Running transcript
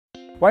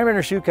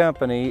Weinbrenner Shoe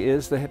Company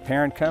is the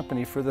parent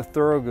company for the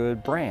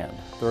Thorogood brand.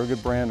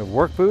 Thorogood brand of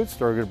work boots,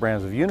 Thorogood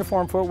brands of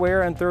uniform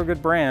footwear, and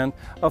Thorogood brand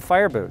of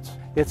fire boots.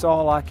 It's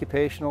all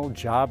occupational,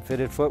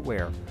 job-fitted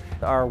footwear.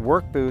 Our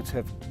work boots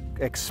have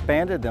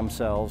expanded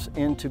themselves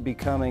into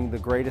becoming the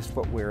greatest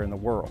footwear in the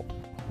world.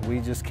 We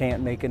just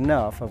can't make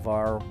enough of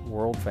our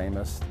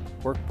world-famous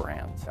work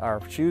brands. Our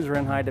shoes are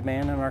in high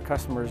demand and our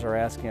customers are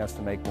asking us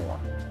to make more,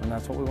 and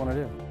that's what we want to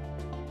do.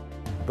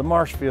 The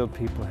Marshfield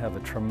people have a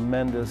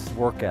tremendous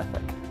work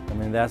ethic. I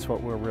mean, that's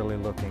what we're really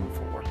looking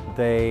for.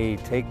 They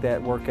take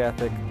that work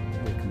ethic,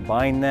 they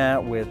combine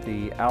that with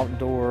the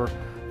outdoor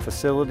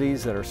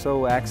facilities that are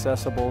so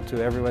accessible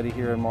to everybody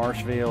here in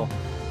Marshfield.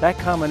 That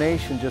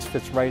combination just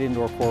fits right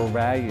into our core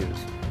values.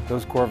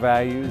 Those core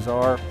values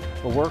are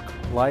a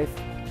work-life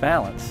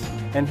balance.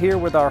 And here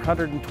with our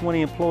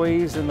 120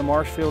 employees in the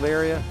Marshfield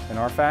area, in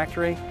our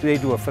factory, they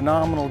do a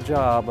phenomenal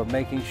job of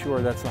making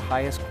sure that's the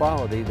highest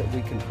quality that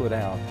we can put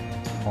out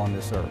on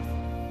this earth.